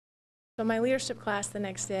So my leadership class the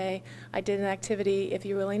next day, I did an activity, If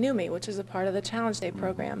You Really Knew Me, which is a part of the Challenge Day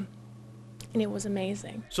program. And it was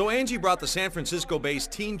amazing. So Angie brought the San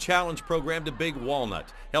Francisco-based Teen Challenge program to Big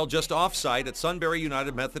Walnut, held just off-site at Sunbury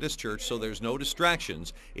United Methodist Church so there's no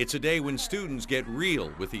distractions. It's a day when students get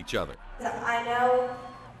real with each other. I know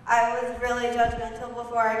I was really judgmental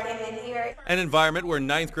before I came in here. An environment where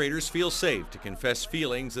ninth graders feel safe to confess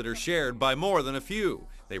feelings that are shared by more than a few.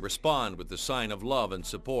 They respond with the sign of love and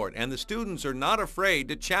support, and the students are not afraid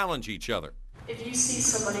to challenge each other. If you see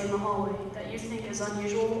somebody in the hallway that you think is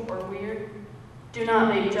unusual or weird, do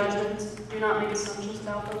not make judgments, do not make assumptions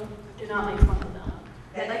about them, do not make fun of them.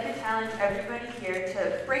 I'd like to challenge everybody here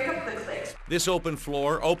to break up the cliques. This open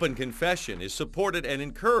floor, open confession is supported and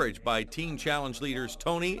encouraged by Teen Challenge leaders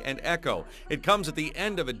Tony and Echo. It comes at the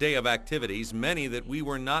end of a day of activities, many that we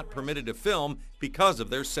were not permitted to film because of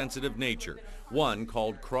their sensitive nature. One,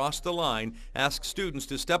 called Cross the Line, asks students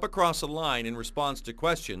to step across a line in response to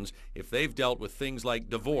questions if they've dealt with things like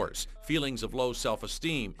divorce, feelings of low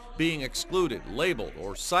self-esteem, being excluded, labeled,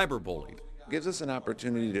 or cyberbullied. Gives us an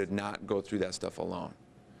opportunity to not go through that stuff alone.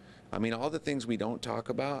 I mean, all the things we don't talk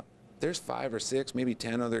about, there's 5 or 6, maybe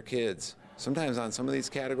 10 other kids. Sometimes on some of these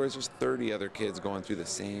categories, there's 30 other kids going through the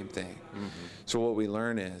same thing. So what we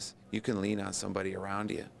learn is you can lean on somebody around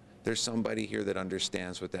you. There's somebody here that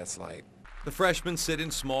understands what that's like. The freshmen sit in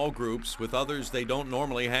small groups with others they don't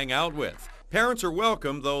normally hang out with. Parents are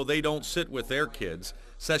welcome, though they don't sit with their kids.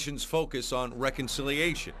 Sessions focus on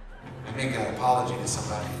reconciliation. I make an apology to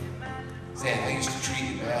somebody saying, I used to treat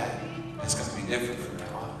you bad. It's going to be different from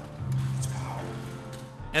now on. It's power.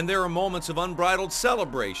 And there are moments of unbridled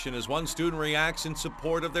celebration as one student reacts in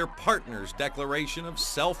support of their partner's declaration of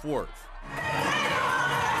self-worth.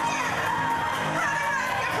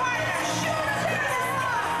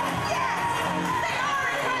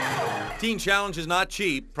 Teen Challenge is not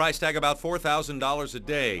cheap. Price tag about $4,000 a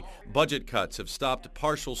day. Budget cuts have stopped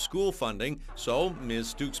partial school funding, so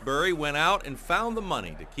Ms. Stooksbury went out and found the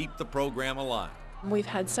money to keep the program alive. We've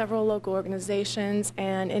had several local organizations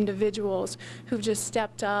and individuals who've just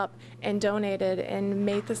stepped up and donated and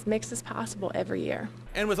makes this possible every year.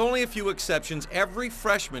 And with only a few exceptions, every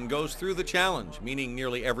freshman goes through the challenge, meaning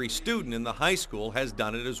nearly every student in the high school has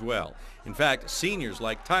done it as well. In fact, seniors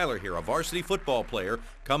like Tyler here, a varsity football player,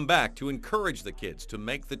 come back to encourage the kids to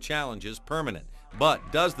make the challenges permanent.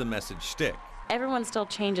 But does the message stick? Everyone still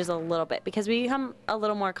changes a little bit because we become a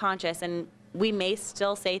little more conscious, and we may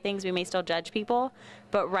still say things, we may still judge people,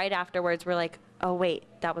 but right afterwards we're like, oh wait,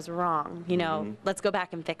 that was wrong, you know, let's go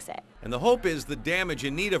back and fix it. And the hope is the damage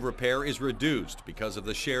in need of repair is reduced because of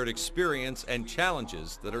the shared experience and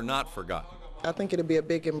challenges that are not forgotten. I think it'll be a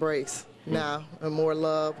big embrace now, and more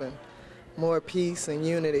love and more peace and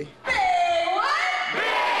unity.